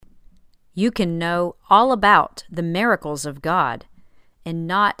You can know all about the miracles of God and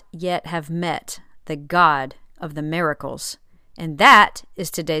not yet have met the God of the miracles. And that is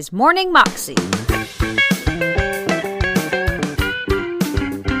today's Morning Moxie.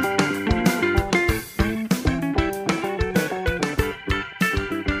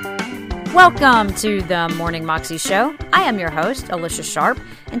 Welcome to the Morning Moxie Show. I am your host, Alicia Sharp,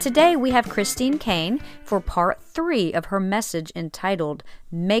 and today we have Christine Caine for part 3 of her message entitled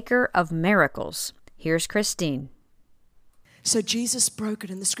Maker of Miracles. Here's Christine. So Jesus broke it,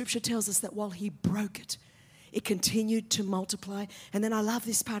 and the scripture tells us that while he broke it, it continued to multiply. And then I love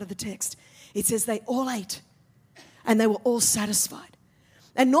this part of the text. It says they all ate, and they were all satisfied.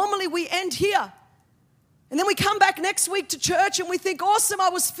 And normally we end here. And then we come back next week to church and we think, awesome, I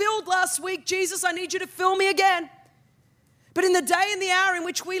was filled last week. Jesus, I need you to fill me again. But in the day and the hour in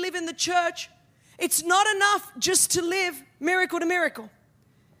which we live in the church, it's not enough just to live miracle to miracle.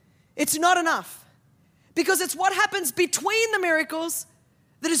 It's not enough. Because it's what happens between the miracles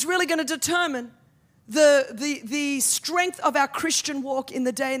that is really going to determine the strength of our Christian walk in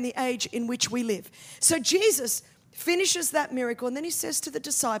the day and the age in which we live. So Jesus finishes that miracle, and then he says to the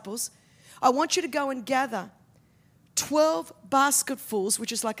disciples, I want you to go and gather 12 basketfuls,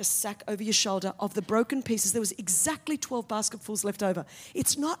 which is like a sack over your shoulder, of the broken pieces. There was exactly 12 basketfuls left over.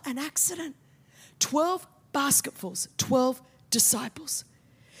 It's not an accident. 12 basketfuls, 12 disciples.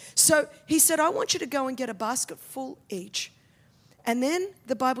 So he said, I want you to go and get a basketful each. And then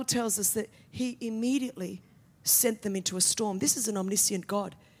the Bible tells us that he immediately sent them into a storm. This is an omniscient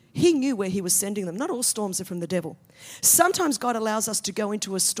God. He knew where he was sending them. Not all storms are from the devil. Sometimes God allows us to go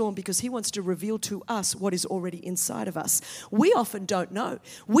into a storm because he wants to reveal to us what is already inside of us. We often don't know.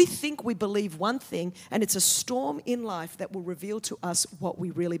 We think we believe one thing, and it's a storm in life that will reveal to us what we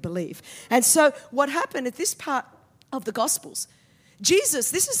really believe. And so what happened at this part of the Gospels,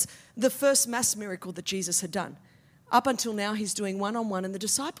 Jesus, this is the first mass miracle that Jesus had done. Up until now, he's doing one-on-one, and the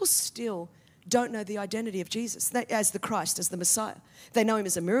disciples still don't know the identity of Jesus as the Christ, as the Messiah. They know him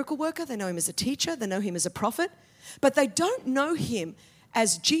as a miracle worker, they know him as a teacher, they know him as a prophet, but they don't know him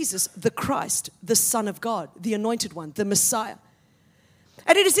as Jesus, the Christ, the Son of God, the Anointed One, the Messiah.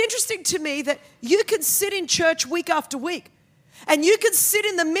 And it is interesting to me that you can sit in church week after week, and you can sit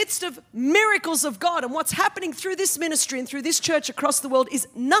in the midst of miracles of God, and what's happening through this ministry and through this church across the world is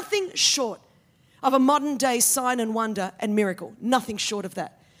nothing short of a modern day sign and wonder and miracle. Nothing short of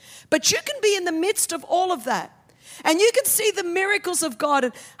that. But you can be in the midst of all of that, and you can see the miracles of God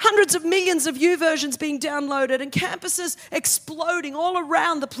and hundreds of millions of YouVersions being downloaded and campuses exploding all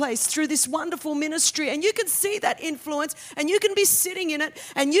around the place through this wonderful ministry. And you can see that influence, and you can be sitting in it,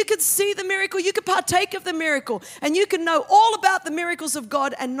 and you can see the miracle. You can partake of the miracle, and you can know all about the miracles of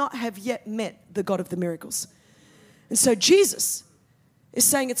God and not have yet met the God of the miracles. And so Jesus is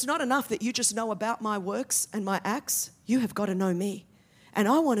saying it's not enough that you just know about my works and my acts. You have got to know me. And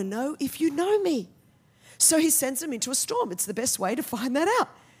I want to know if you know me. So he sends them into a storm. It's the best way to find that out.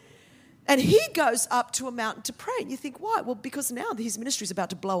 And he goes up to a mountain to pray. And you think, why? Well, because now his ministry is about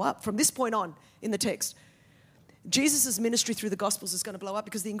to blow up. From this point on in the text, Jesus' ministry through the Gospels is going to blow up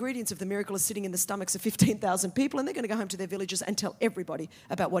because the ingredients of the miracle are sitting in the stomachs of 15,000 people, and they're going to go home to their villages and tell everybody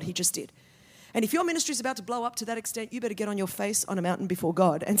about what he just did. And if your ministry is about to blow up to that extent, you better get on your face on a mountain before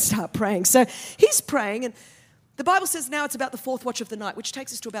God and start praying. So he's praying, and the Bible says now it's about the fourth watch of the night, which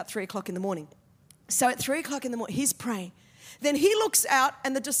takes us to about 3 o'clock in the morning. So at 3 o'clock in the morning, he's praying. Then he looks out,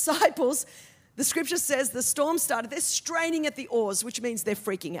 and the disciples, the scripture says the storm started. They're straining at the oars, which means they're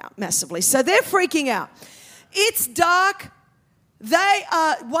freaking out massively. So they're freaking out. It's dark. They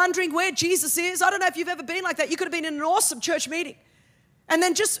are wondering where Jesus is. I don't know if you've ever been like that. You could have been in an awesome church meeting. And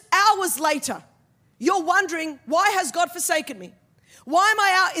then just hours later, you're wondering, why has God forsaken me? Why am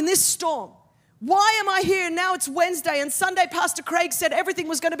I out in this storm? Why am I here? And now it's Wednesday, and Sunday Pastor Craig said everything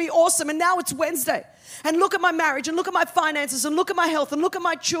was going to be awesome, and now it's Wednesday. And look at my marriage, and look at my finances, and look at my health, and look at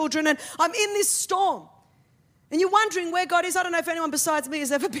my children, and I'm in this storm. And you're wondering where God is. I don't know if anyone besides me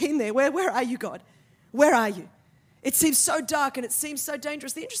has ever been there. Where are you, God? Where are you? It seems so dark, and it seems so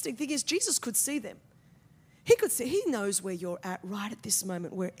dangerous. The interesting thing is Jesus could see them. He could see. He knows where you're at right at this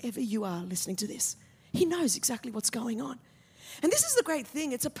moment, wherever you are listening to this. He knows exactly what's going on. And this is the great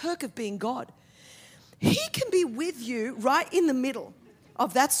thing. It's a perk of being God. He can be with you right in the middle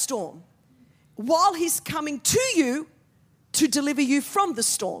of that storm while he's coming to you to deliver you from the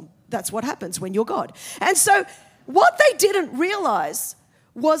storm. That's what happens when you're God. And so what they didn't realize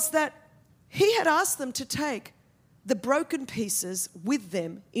was that he had asked them to take the broken pieces with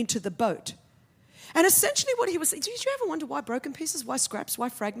them into the boat. And essentially what he was saying, did you ever wonder why broken pieces, why scraps, why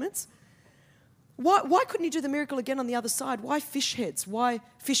fragments? Why couldn't he do the miracle again on the other side? Why fish heads? Why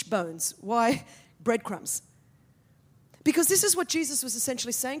fish bones? Why breadcrumbs? Because this is what Jesus was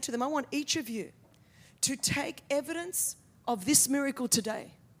essentially saying to them. I want each of you to take evidence of this miracle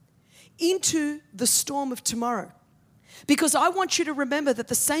today into the storm of tomorrow. Because I want you to remember that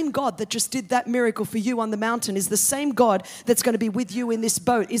the same God that just did that miracle for you on the mountain is the same God that's going to be with you in this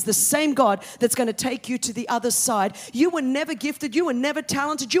boat, is the same God that's going to take you to the other side. You were never gifted, you were never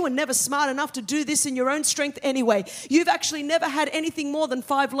talented, you were never smart enough to do this in your own strength anyway. You've actually never had anything more than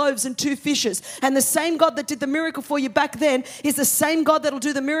 5 loaves and 2 fishes. And the same God that did the miracle for you back then is the same God that'll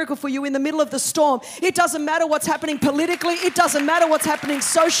do the miracle for you in the middle of the storm. It doesn't matter what's happening politically, it doesn't matter what's happening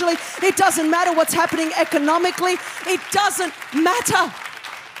socially, it doesn't matter what's happening economically, it doesn't matter.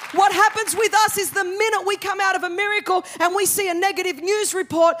 What happens with us is the minute we come out of a miracle and we see a negative news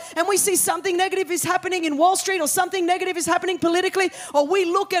report and we see something negative is happening in Wall Street or something negative is happening politically, or we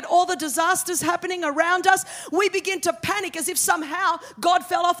look at all the disasters happening around us, we begin to panic as if somehow God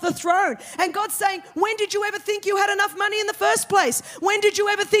fell off the throne. And God's saying, when did you ever think you had enough money in the first place? When did you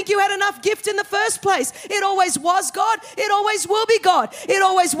ever think you had enough gift in the first place? It always was God. It always will be God. It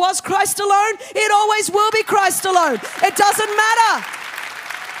always was Christ alone. It always will be Christ alone. It doesn't matter.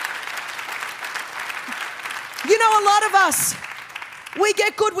 You know, a lot of us, we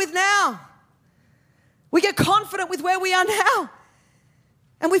get good with now. We get confident with where we are now.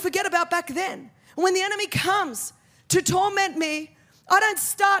 And we forget about back then. And when the enemy comes to torment me, I don't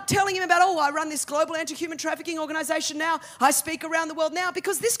start telling him about, I run this global anti-human trafficking organization now. I speak around the world now,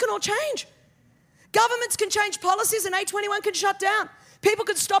 because this can all change. Governments can change policies and A21 can shut down. People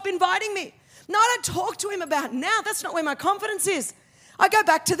could stop inviting me. No, I don't talk to him about now. That's not where my confidence is. I go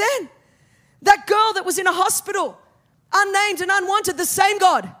back to then. That girl that was in a hospital, unnamed and unwanted, the same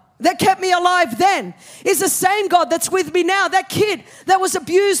God that kept me alive then is the same God that's with me now. That kid that was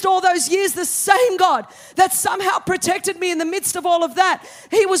abused all those years, the same God that somehow protected me in the midst of all of that.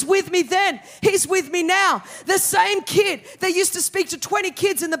 He was with me then. He's with me now. The same kid that used to speak to 20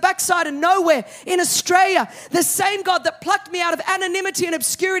 kids in the backside of nowhere in Australia, the same God that plucked me out of anonymity and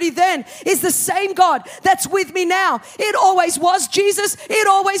obscurity then is the same God that's with me now. It always was Jesus. It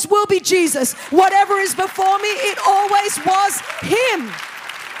always will be Jesus. Whatever is before me, it always was Him.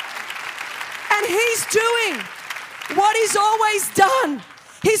 And He's doing what He's always done.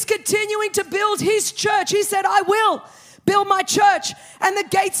 He's continuing to build His church. He said, I will build my church, and the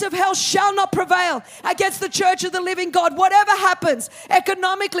gates of hell shall not prevail against the church of the living God. Whatever happens,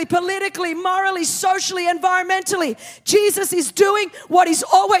 economically, politically, morally, socially, environmentally, Jesus is doing what He's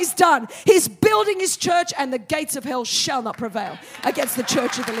always done. He's building His church, and the gates of hell shall not prevail against the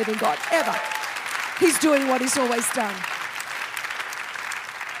church of the living God, ever. He's doing what He's always done.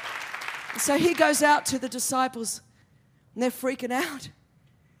 So He goes out to the disciples, and they're freaking out.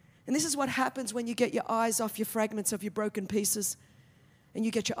 And this is what happens when you get your eyes off your fragments of your broken pieces and you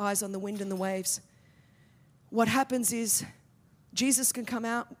get your eyes on the wind and the waves. What happens is Jesus can come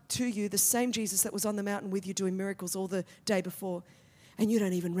out to you, the same Jesus that was on the mountain with you doing miracles all the day before, and you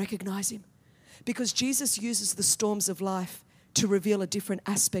don't even recognize Him. Because Jesus uses the storms of life to reveal a different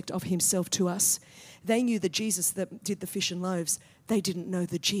aspect of Himself to us. They knew the Jesus that did the fish and loaves. They didn't know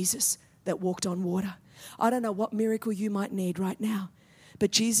the Jesus that walked on water. I don't know what miracle you might need right now, but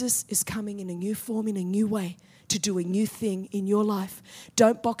Jesus is coming in a new form, in a new way, to do a new thing in your life.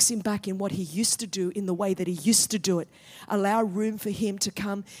 Don't box Him back in what He used to do, in the way that He used to do it. Allow room for Him to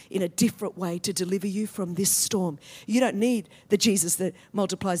come in a different way to deliver you from this storm. You don't need the Jesus that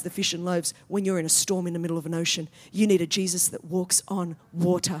multiplies the fish and loaves when you're in a storm in the middle of an ocean. You need a Jesus that walks on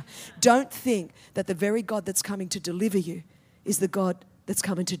water. Don't think that the very God that's coming to deliver you is the God that's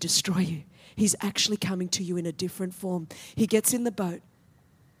coming to destroy you. He's actually coming to you in a different form. He gets in the boat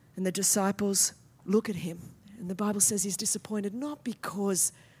and the disciples look at Him. And the Bible says He's disappointed, not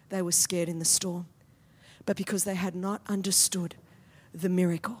because they were scared in the storm, but because they had not understood the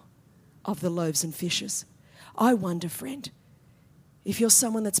miracle of the loaves and fishes. I wonder, friend, if you're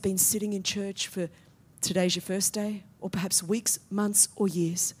someone that's been sitting in church for today's your first day, or perhaps weeks, months, or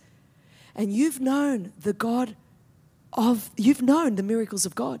years, and you've known you've known the miracles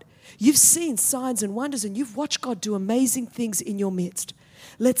of God. You've seen signs and wonders, and you've watched God do amazing things in your midst.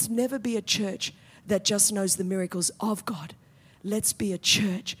 Let's never be a church that just knows the miracles of God. Let's be a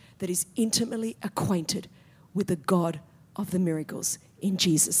church that is intimately acquainted with the God of the miracles, in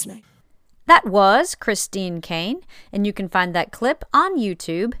Jesus' name. That was Christine Caine, and you can find that clip on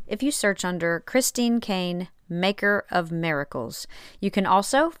YouTube if you search under Christine Caine, Maker of Miracles. You can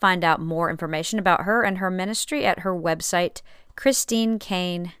also find out more information about her and her ministry at her website,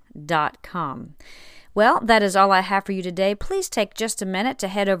 christinecaine.com. Well, that is all I have for you today. Please take just a minute to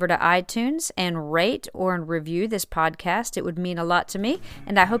head over to iTunes and rate or review this podcast. It would mean a lot to me,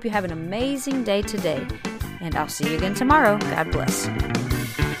 and I hope you have an amazing day today. And I'll see you again tomorrow. God bless.